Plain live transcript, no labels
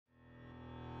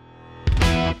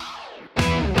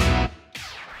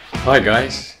Hi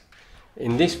guys,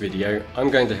 in this video I'm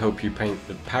going to help you paint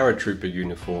the paratrooper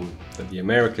uniform that the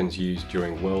Americans used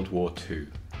during World War II.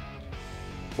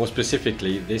 More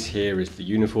specifically, this here is the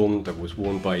uniform that was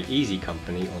worn by Easy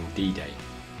Company on D-Day.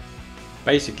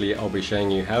 Basically, I'll be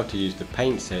showing you how to use the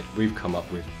paint set we've come up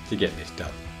with to get this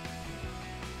done.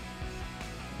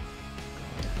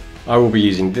 I will be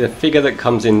using the figure that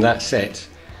comes in that set,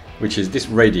 which is this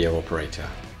radio operator.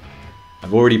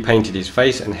 I've already painted his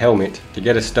face and helmet to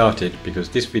get us started because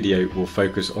this video will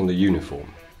focus on the uniform.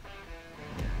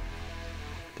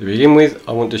 To begin with,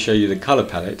 I want to show you the colour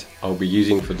palette I'll be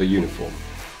using for the uniform,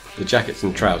 the jackets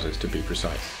and trousers to be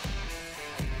precise.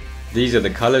 These are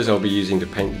the colours I'll be using to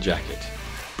paint the jacket,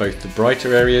 both the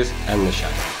brighter areas and the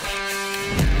shadows.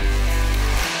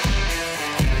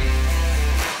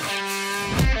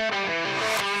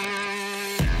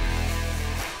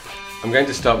 I'm going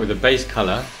to start with a base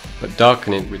colour, but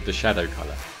darken it with the shadow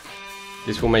colour.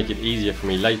 This will make it easier for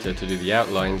me later to do the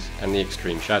outlines and the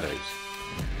extreme shadows.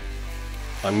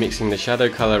 I'm mixing the shadow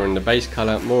colour and the base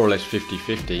colour more or less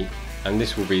 50-50, and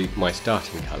this will be my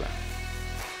starting colour.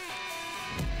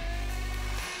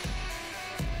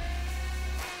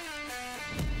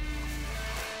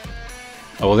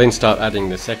 I will then start adding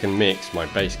the second mix, my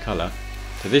base colour,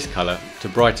 to this colour to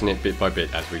brighten it bit by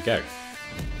bit as we go.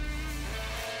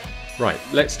 Right,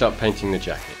 let's start painting the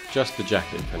jacket, just the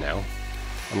jacket for now.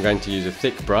 I'm going to use a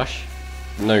thick brush,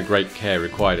 no great care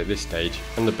required at this stage,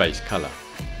 and the base colour.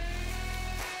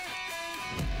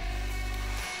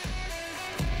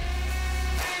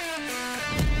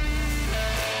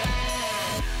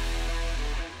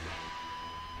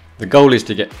 The goal is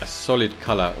to get a solid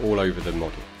colour all over the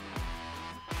model.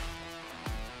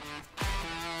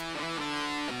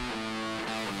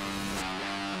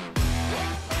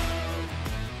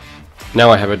 Now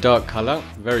I have a dark colour,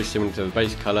 very similar to the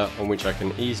base colour, on which I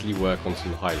can easily work on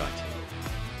some highlighting.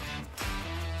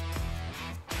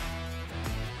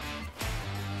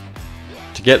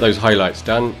 To get those highlights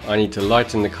done, I need to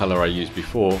lighten the colour I used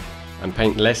before and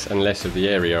paint less and less of the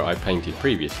area I painted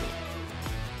previously.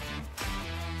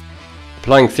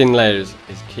 Applying thin layers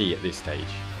is key at this stage.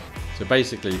 So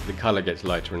basically the colour gets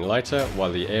lighter and lighter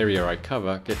while the area I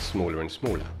cover gets smaller and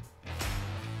smaller.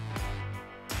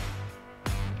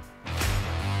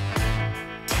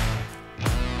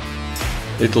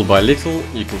 Little by little,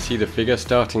 you can see the figure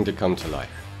starting to come to life.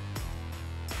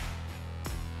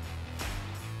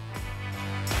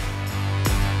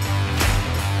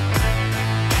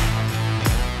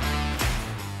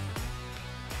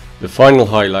 The final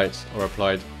highlights are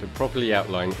applied to properly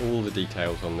outline all the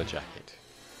details on the jacket.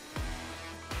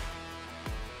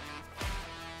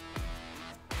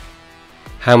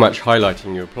 How much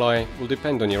highlighting you apply will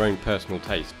depend on your own personal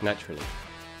taste, naturally.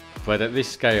 But at this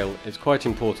scale, it's quite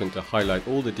important to highlight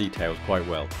all the details quite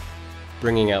well.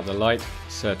 Bringing out the light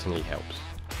certainly helps.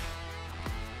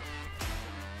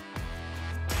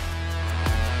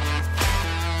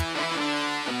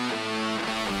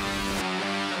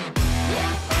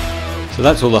 So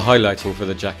that's all the highlighting for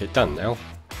the jacket done now.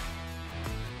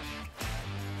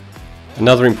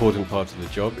 Another important part of the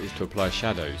job is to apply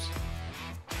shadows.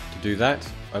 To do that,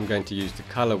 I'm going to use the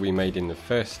colour we made in the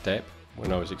first step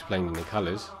when I was explaining the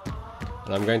colours,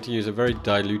 and I'm going to use a very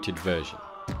diluted version.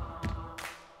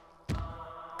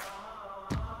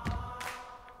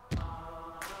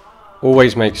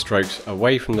 Always make strokes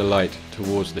away from the light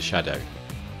towards the shadow.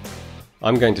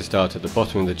 I'm going to start at the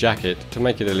bottom of the jacket to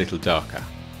make it a little darker.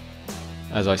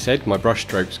 As I said, my brush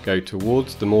strokes go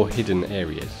towards the more hidden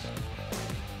areas.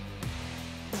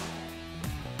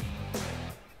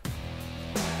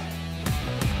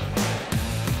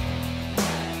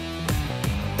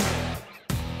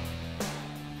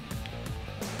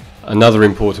 Another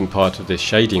important part of this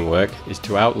shading work is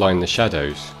to outline the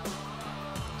shadows.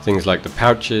 Things like the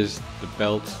pouches, the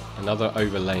belt and other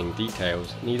overlaying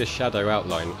details need a shadow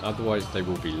outline, otherwise they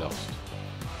will be lost.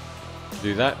 To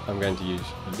do that, I'm going to use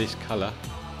this colour,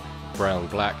 brown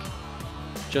black,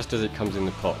 just as it comes in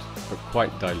the pot, but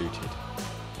quite diluted.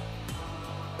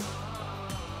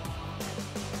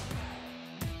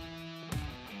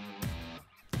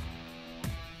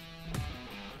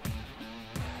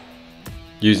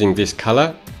 Using this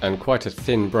colour and quite a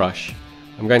thin brush,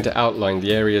 I'm going to outline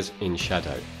the areas in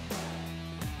shadow,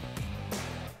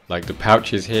 like the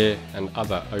pouches here and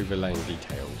other overlaying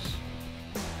details.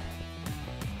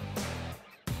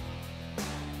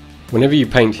 Whenever you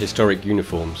paint historic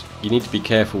uniforms, you need to be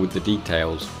careful with the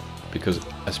details because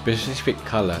a specific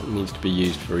colour needs to be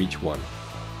used for each one.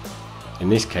 In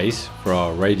this case, for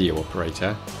our radio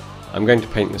operator, I'm going to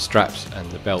paint the straps and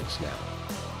the belts now.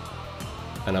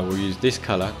 And I will use this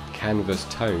colour, canvas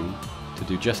tone, to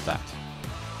do just that.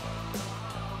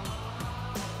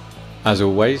 As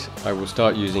always, I will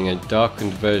start using a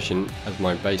darkened version as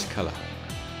my base colour.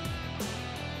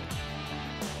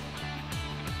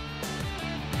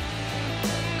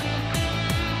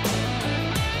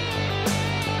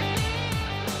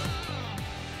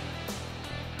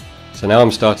 So now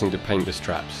I'm starting to paint the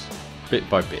straps, bit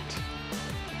by bit.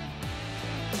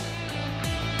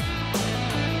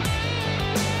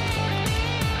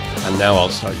 And now I'll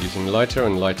start using lighter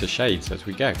and lighter shades as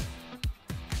we go.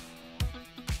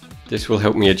 This will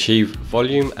help me achieve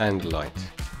volume and light.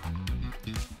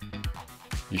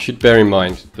 You should bear in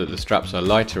mind that the straps are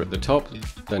lighter at the top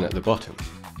than at the bottom.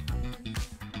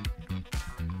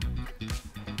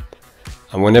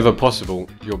 And whenever possible,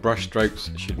 your brush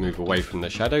strokes should move away from the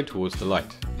shadow towards the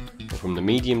light, or from the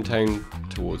medium tone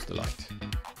towards the light.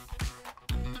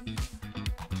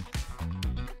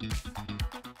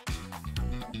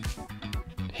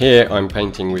 Here I'm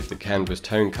painting with the canvas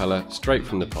tone colour straight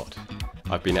from the pot.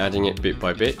 I've been adding it bit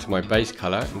by bit to my base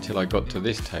colour until I got to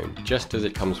this tone, just as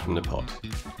it comes from the pot.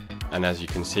 And as you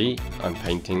can see, I'm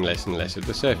painting less and less of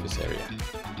the surface area.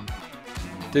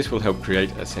 This will help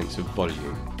create a sense of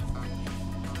volume.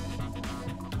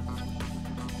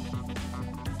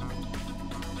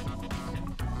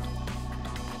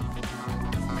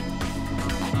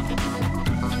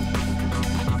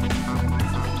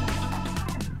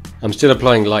 I'm still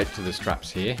applying light to the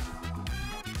straps here,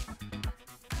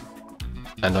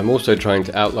 and I'm also trying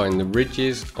to outline the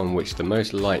ridges on which the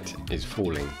most light is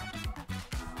falling.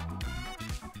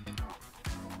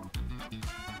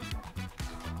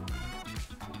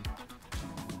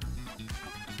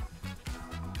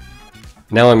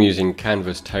 Now I'm using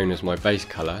canvas tone as my base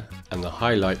colour, and the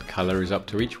highlight colour is up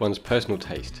to each one's personal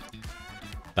taste.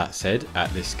 That said, at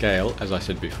this scale, as I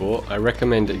said before, I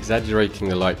recommend exaggerating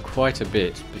the light quite a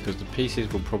bit because the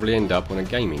pieces will probably end up on a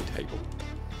gaming table.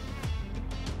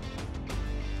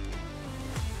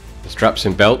 The straps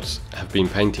and belts have been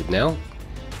painted now.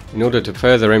 In order to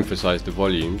further emphasise the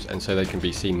volumes and so they can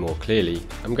be seen more clearly,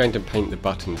 I'm going to paint the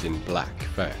buttons in black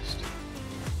first.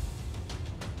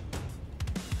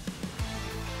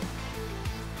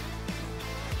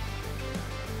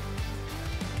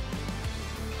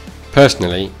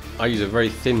 Personally, I use a very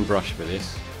thin brush for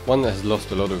this, one that has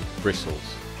lost a lot of bristles.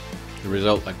 The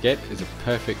result I get is a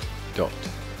perfect dot.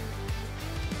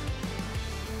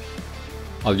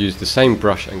 I'll use the same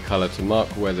brush and colour to mark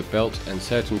where the belt and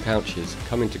certain pouches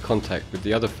come into contact with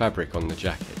the other fabric on the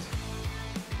jacket.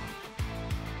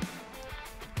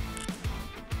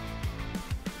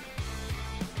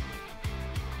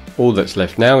 All that's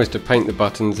left now is to paint the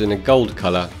buttons in a gold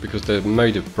colour because they're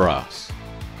made of brass.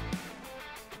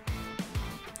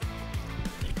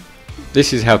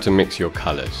 This is how to mix your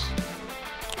colours.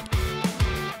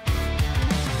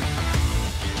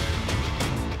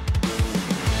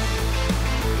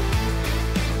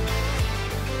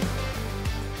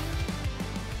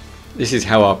 This is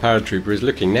how our paratrooper is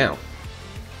looking now.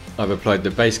 I've applied the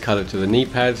base colour to the knee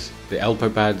pads, the elbow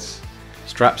pads,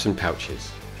 straps and pouches.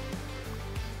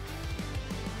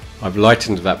 I've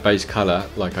lightened that base colour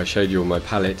like I showed you on my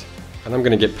palette, and I'm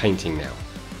going to get painting now.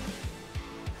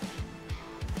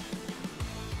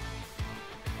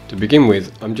 To begin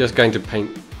with, I'm just going to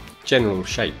paint general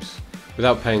shapes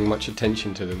without paying much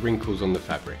attention to the wrinkles on the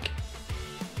fabric.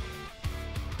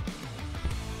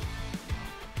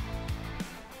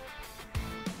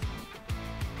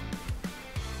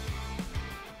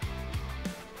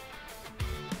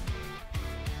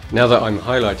 Now that I'm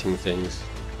highlighting things,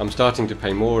 I'm starting to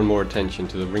pay more and more attention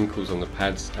to the wrinkles on the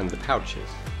pads and the pouches.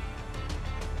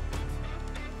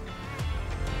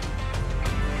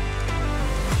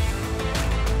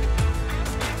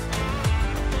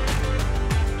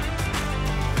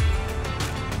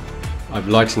 I've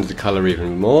lightened the colour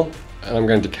even more, and I'm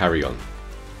going to carry on.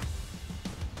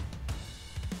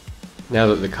 Now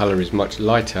that the colour is much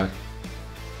lighter,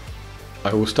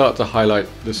 I will start to highlight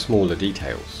the smaller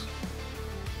details,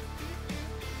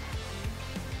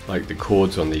 like the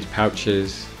cords on these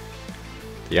pouches,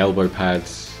 the elbow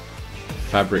pads,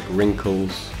 fabric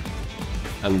wrinkles,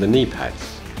 and the knee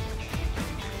pads.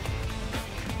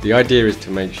 The idea is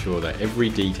to make sure that every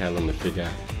detail on the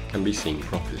figure can be seen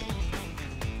properly.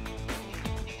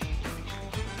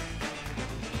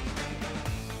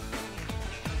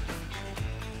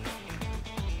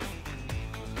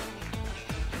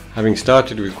 Having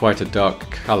started with quite a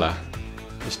dark colour,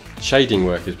 the shading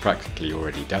work is practically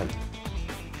already done.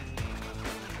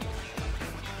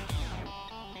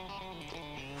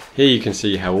 Here you can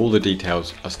see how all the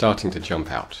details are starting to jump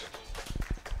out.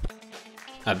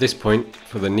 At this point,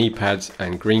 for the knee pads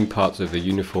and green parts of the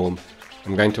uniform,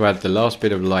 I'm going to add the last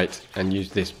bit of light and use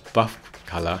this buff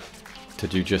colour to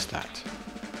do just that.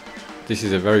 This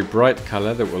is a very bright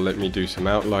colour that will let me do some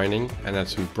outlining and add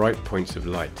some bright points of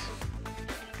light.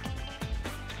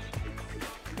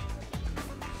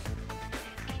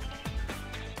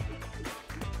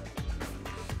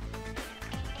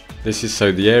 This is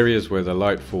so the areas where the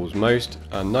light falls most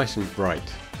are nice and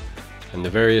bright, and the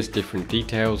various different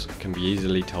details can be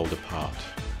easily told apart.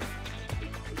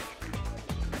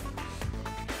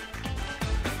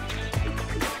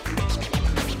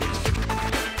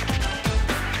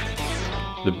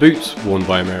 The boots worn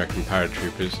by American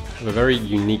paratroopers have a very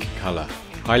unique colour,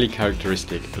 highly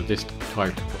characteristic of this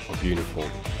type of uniform.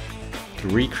 To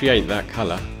recreate that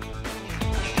colour,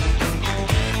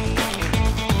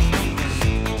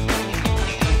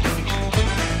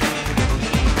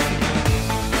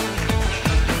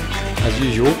 as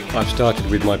usual, I've started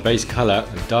with my base colour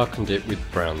and darkened it with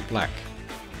brown black.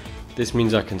 This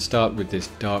means I can start with this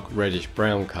dark reddish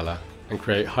brown colour and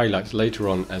create highlights later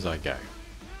on as I go.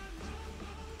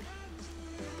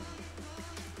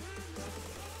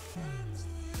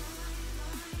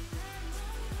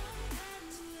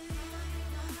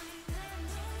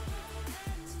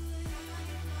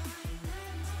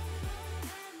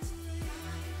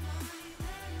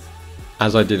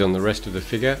 As I did on the rest of the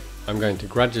figure, I'm going to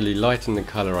gradually lighten the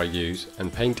colour I use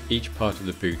and paint each part of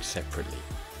the boot separately.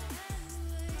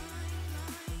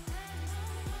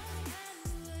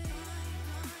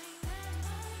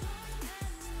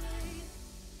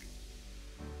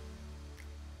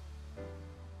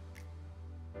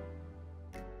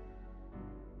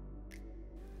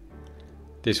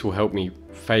 This will help me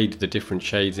fade the different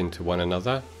shades into one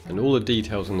another, and all the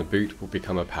details on the boot will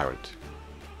become apparent.